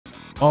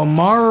Oh,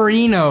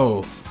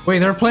 Marino. Wait,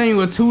 they're playing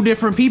with 2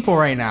 different people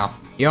right now.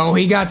 Yo,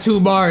 he got 2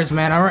 bars,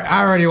 man.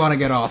 I already want to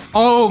get off.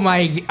 Oh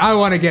my, I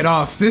want to get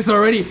off. This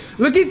already,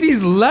 look at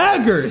these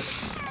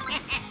laggers.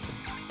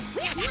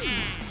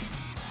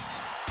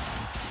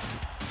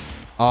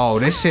 Oh,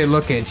 this shit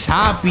looking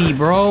choppy,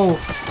 bro.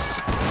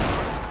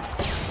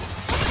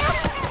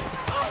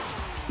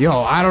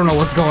 Yo, I don't know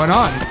what's going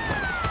on.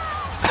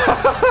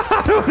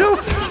 I don't know.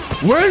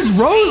 Where's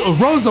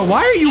Rosa?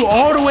 Why are you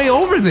all the way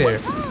over there?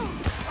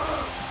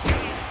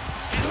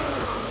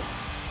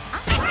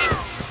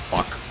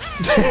 Fuck.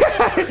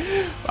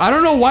 I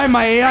don't know why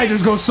my AI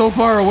just goes so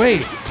far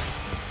away.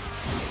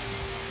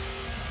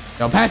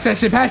 Yo, pass that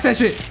shit, pass that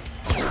shit.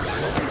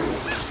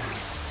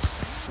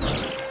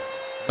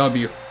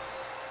 W.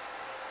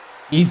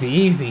 Easy,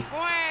 easy.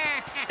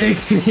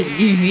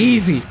 Easy,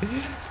 easy.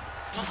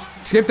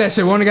 Skip that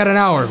shit, we only got an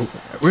hour.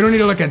 We don't need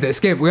to look at this,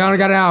 skip, we only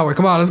got an hour.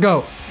 Come on, let's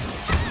go.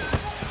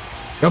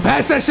 Yo,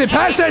 pass that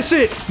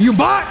shit, you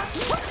bot.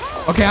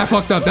 Okay, I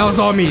fucked up, that was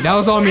all me,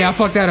 I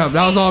fucked that up,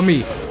 that was all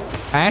me.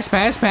 Pass,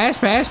 pass, pass,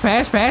 pass,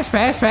 pass, pass,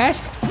 pass, pass.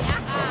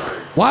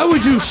 Why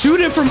would you shoot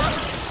it from...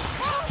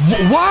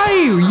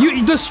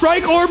 Why? The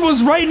strike orb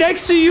was right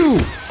next to you.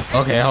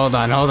 Okay, hold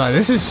on,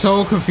 this is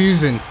so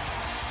confusing.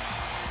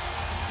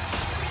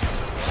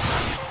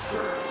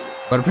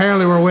 But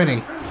apparently we're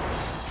winning.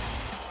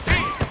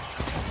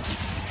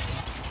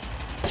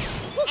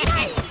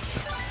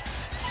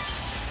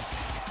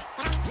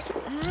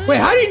 Wait,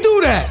 how did he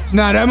do that?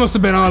 Nah, that must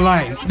have been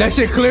online. That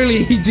shit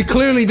clearly, he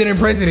clearly didn't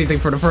press anything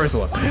for the first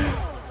one.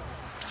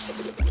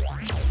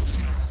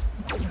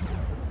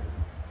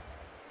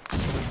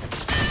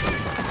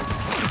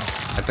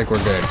 I think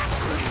we're good.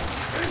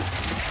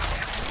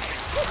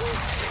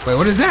 Wait,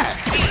 what is that?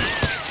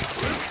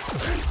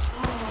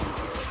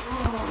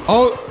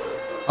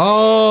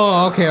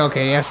 Oh,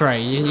 okay, that's right.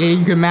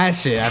 You can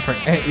mash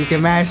it. You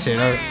can mash it.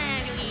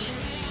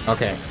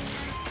 Okay.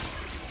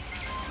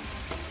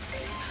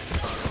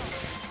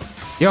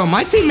 Yo,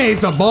 my teammate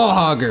is a ball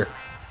hogger.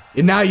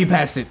 And now you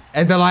passed it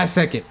at the last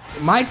second.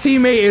 My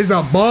teammate is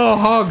a ball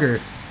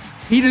hogger.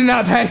 He did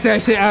not pass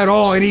that shit at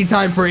all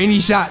anytime for any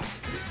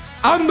shots.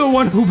 I'm the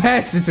one who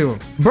passed it to him.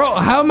 Bro,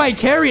 how am I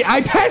carry?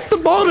 I passed the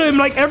ball to him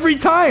like every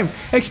time,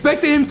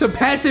 expecting him to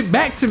pass it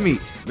back to me.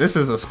 This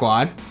is a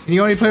squad. Can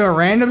you only play with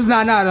randoms?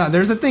 Nah.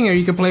 There's a thing here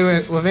you can play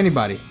with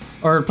anybody.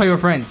 Or play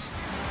with friends.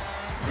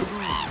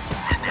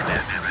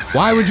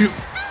 Why would you...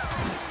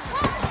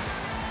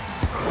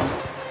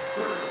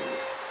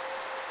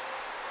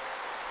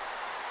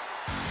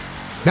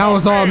 That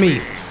was all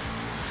me.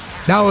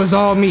 That was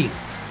all me.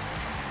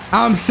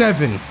 I'm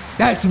 7.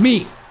 That's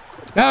me.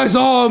 That was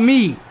all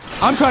me.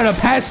 I'm trying to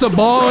pass the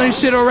ball and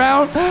shit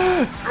around.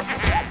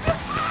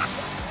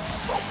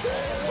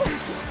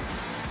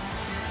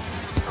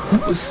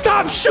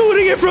 Stop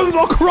shooting it from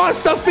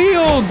across the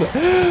field.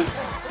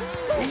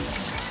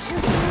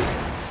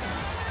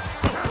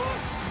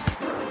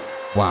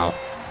 Wow.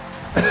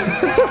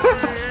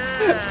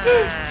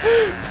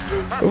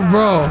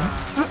 Bro.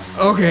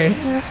 Okay.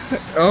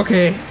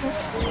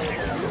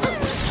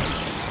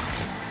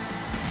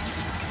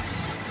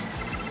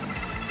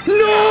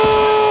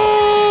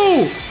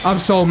 No! I'm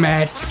so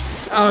mad.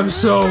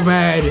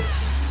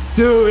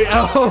 Dude,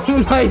 oh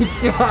my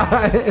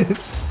god.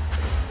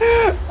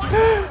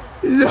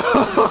 No.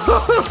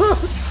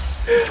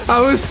 I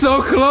was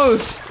so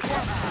close.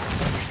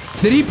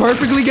 Did he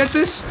perfectly get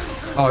this?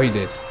 Oh, he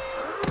did.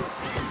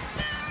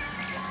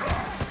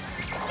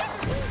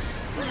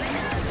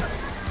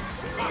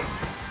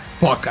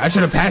 Fuck, I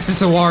should have passed this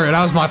to Warrior.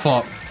 That was my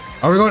fault.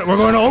 We're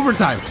going to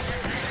overtime.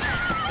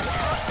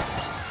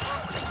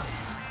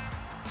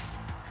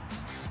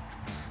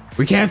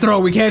 We can't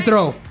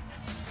throw.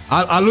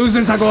 I'll lose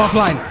this, I go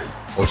offline.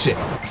 Oh shit.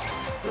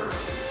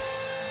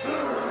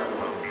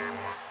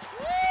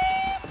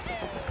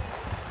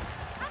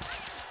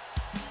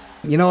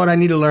 You know what I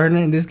need to learn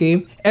in this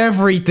game?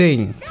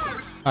 Everything.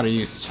 How to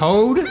use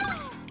Toad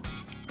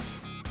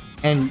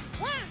and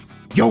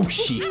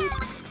Yoshi.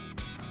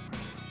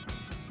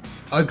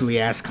 Ugly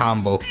ass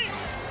combo.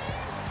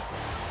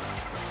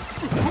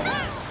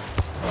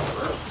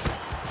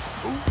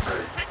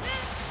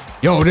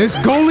 Yo, this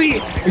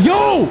goalie.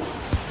 Yo!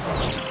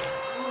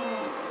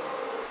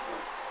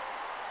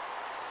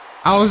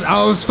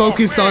 I was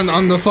focused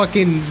on the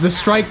fucking the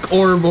strike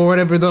orb or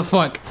whatever the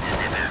fuck.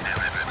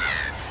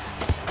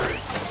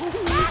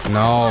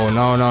 No.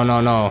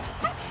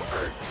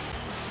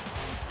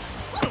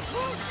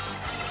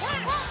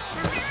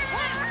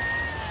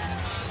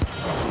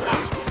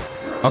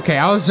 Okay,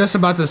 I was just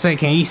about to say,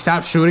 can he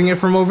stop shooting it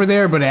from over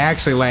there? But it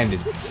actually landed.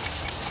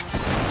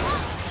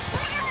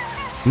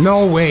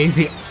 No way is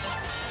he...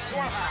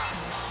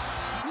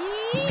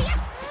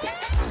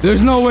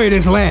 There's no way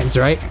this lands,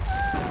 right?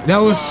 That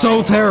was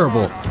so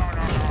terrible.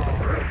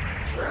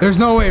 There's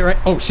no way, right?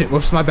 Oh shit,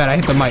 whoops, my bad, I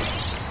hit the mic.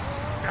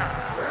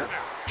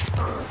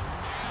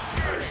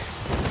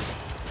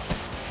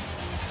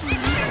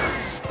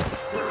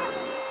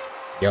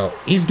 Yo,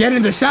 he's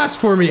getting the shots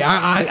for me.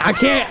 I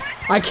can't.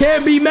 I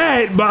can't be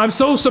mad, but I'm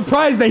so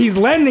surprised that he's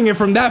landing it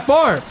from that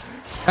far.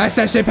 Pass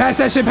that shit, pass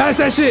that shit, pass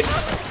that shit.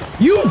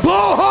 You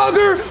ball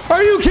hogger!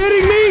 Are you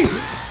kidding me?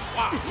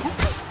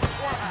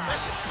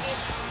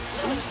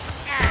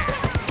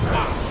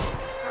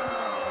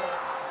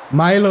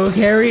 Milo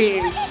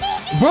carry.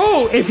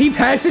 Bro, if he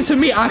passed it to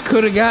me, I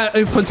could have got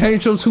a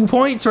potential 2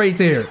 points right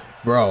there.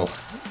 Bro,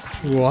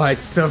 what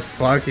the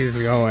fuck is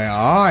going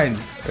on?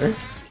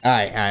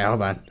 Alright,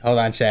 hold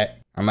on, chat.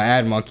 I'm gonna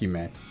add Monkey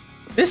Man.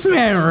 This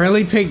man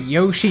really picked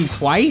Yoshi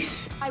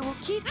twice? I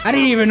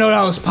didn't even know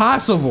that was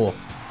possible.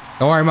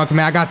 Don't worry, Monkey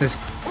Man, I got this.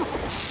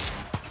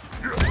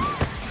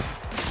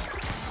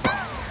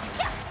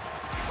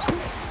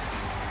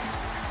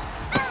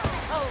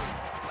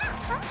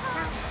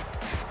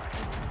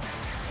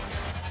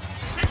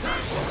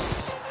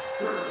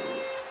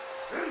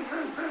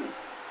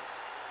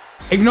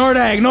 Ignore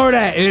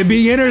that.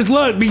 Beginner's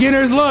luck,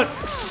 beginner's luck.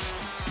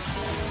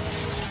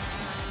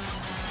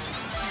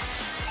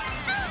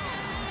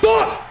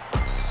 Fuck!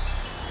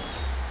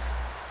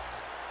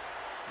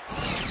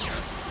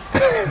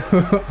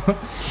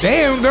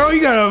 Damn, girl,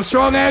 you got a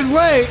strong ass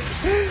leg.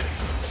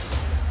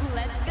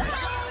 Let's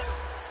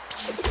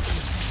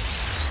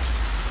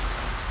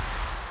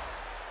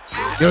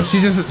go. Yo, she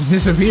just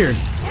disappeared.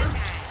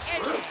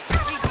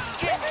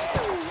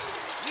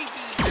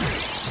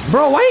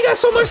 Bro, why you got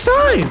so much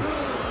time?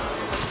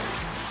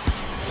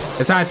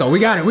 It's alright though, we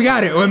got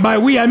it. And by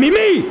we, I mean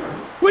me.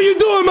 What you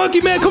doing,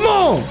 Monkey Man? Come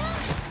on.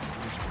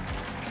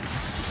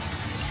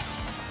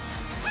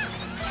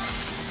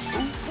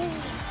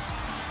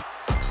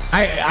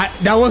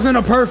 That wasn't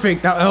a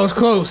perfect. That was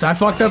close. I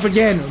fucked up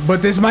again,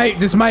 but this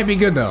might be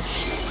good though.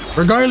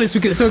 Regardless,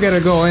 we can still get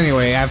a goal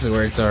anyway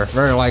afterwards, or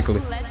very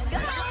likely.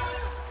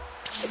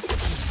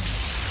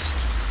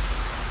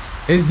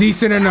 It's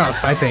decent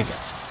enough, I think.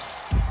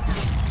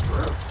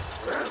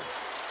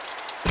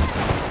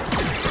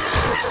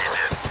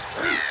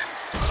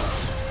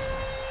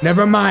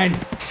 Never mind.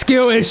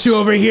 Skill issue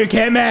over here.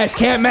 Can't mash.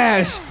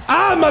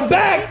 Ah, my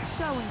back.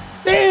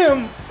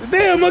 Damn,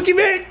 Monkey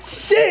Man.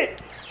 Shit.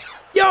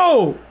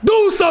 Yo,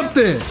 do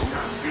something.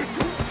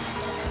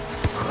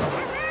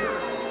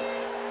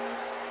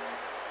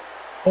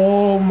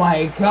 Oh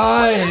my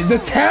God. The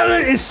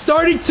talent is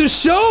starting to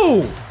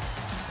show.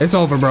 It's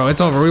over, bro.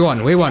 It's over. We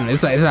won.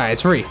 It's alright.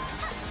 It's free.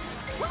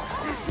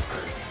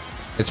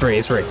 It's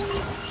free.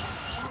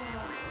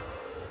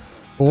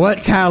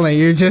 What talent?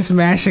 You're just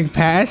mashing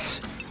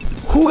pass?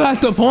 Who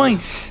got the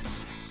points?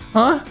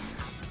 Huh?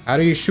 How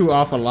do you shoot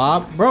off a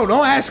lob? Bro,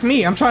 don't ask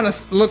me. I'm trying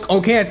to look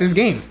okay at this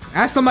game.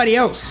 Ask somebody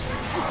else.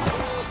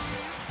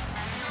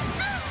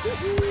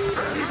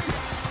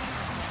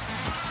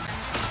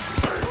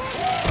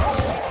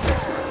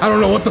 I don't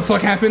know what the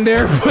fuck happened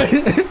there, but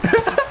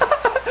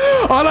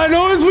all I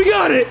know is we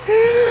got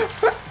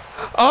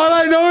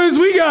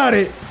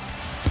it.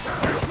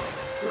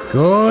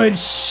 Good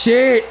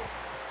shit.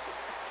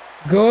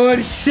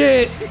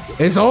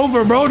 It's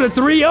over, bro. The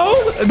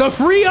 3-0? The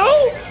free 0?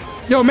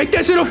 Yo, make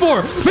that shit a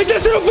 4.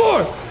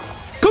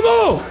 Come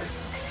on.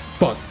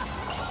 Fuck.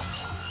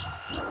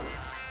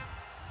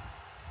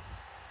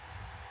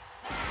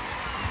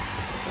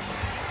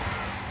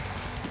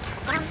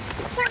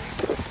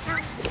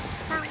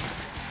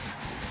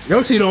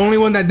 Yoshi the only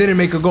one that didn't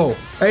make a goal.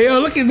 Hey, yo,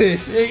 look at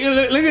this. Hey,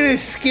 look at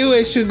this skill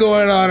issue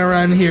going on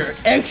around here.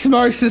 X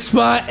marks the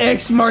spot.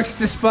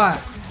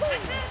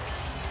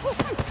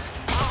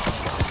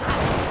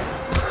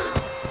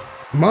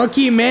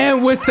 Monkey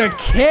Man with the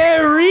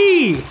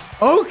carry.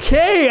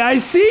 Okay, I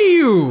see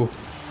you.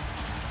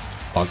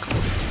 Fuck.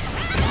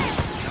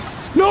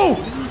 No.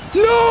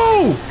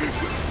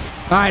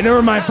 All right,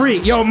 never mind. Free.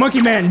 Yo,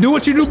 Monkey Man, do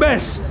what you do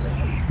best.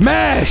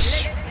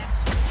 Mash.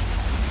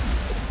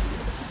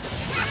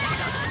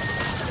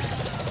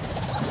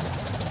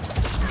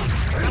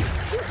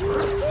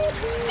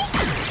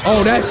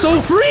 Oh, that's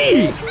so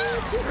free.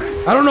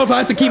 I don't know if I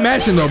have to keep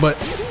mashing though, but.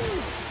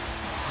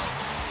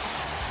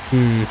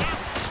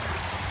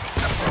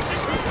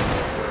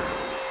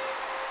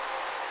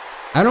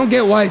 I don't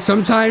get why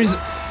sometimes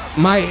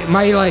my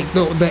like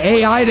the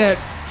AI that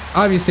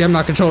obviously I'm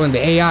not controlling the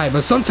AI,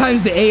 but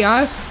sometimes the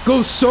AI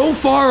goes so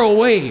far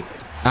away. All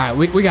right,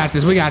 we got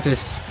this.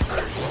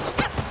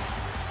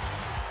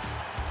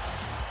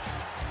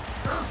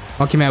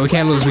 Okay, man, we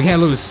can't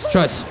lose.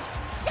 Trust.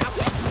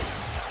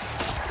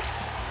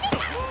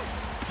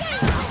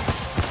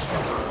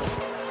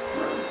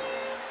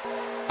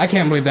 I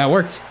can't believe that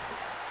worked.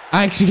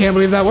 I actually can't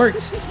believe that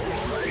worked.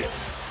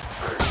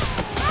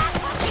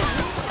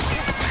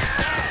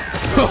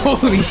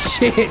 Holy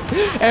shit.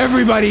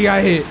 Everybody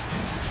got hit.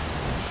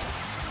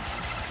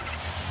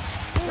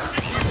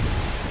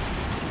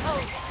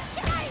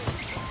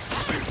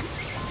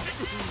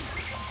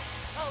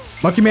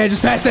 Monkey Man,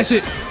 just pass that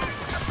shit.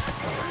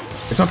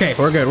 It's okay.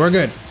 We're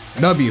good.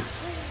 W.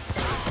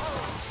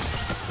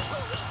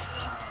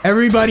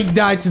 Everybody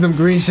died to them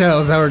green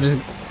shells that were just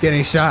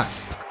getting shot.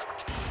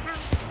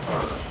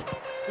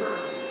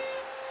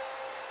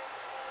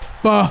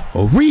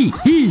 Free.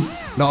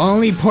 The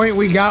only point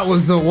we got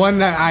was the one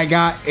that I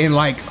got in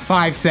like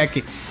 5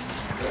 seconds.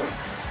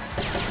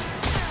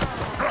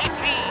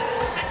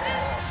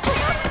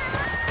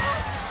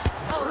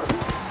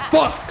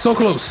 Fuck, so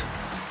close.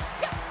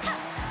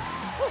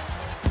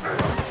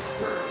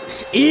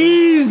 It's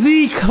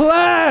easy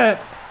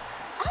clap.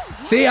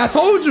 See, I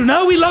told you,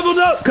 now we leveled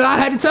up because I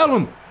had to tell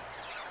him.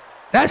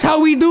 That's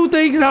how we do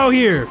things out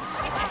here.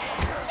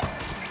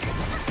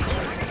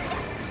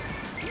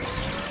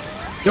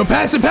 Yo,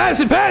 pass it, pass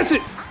it, pass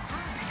it.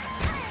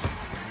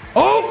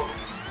 Oh.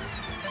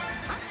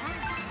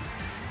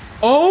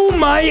 Oh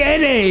my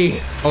NA.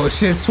 Oh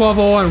shit, it's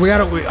 12:01. We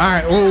gotta, all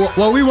right,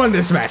 well, we won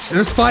this match.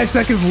 There's 5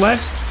 seconds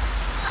left.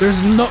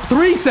 There's no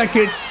 3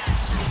 seconds.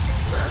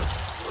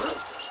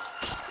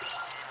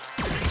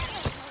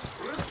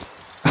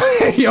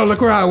 Yo,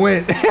 look where I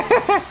went.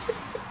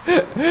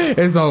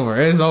 It's over.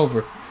 It's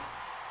over.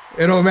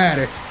 It don't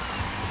matter.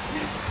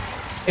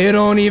 It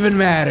don't even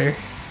matter.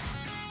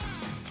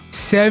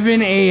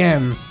 7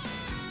 a.m.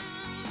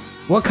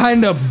 What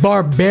kind of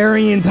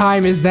barbarian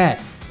time is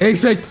that? They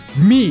expect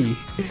me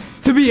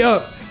to be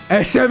up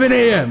at 7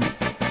 a.m.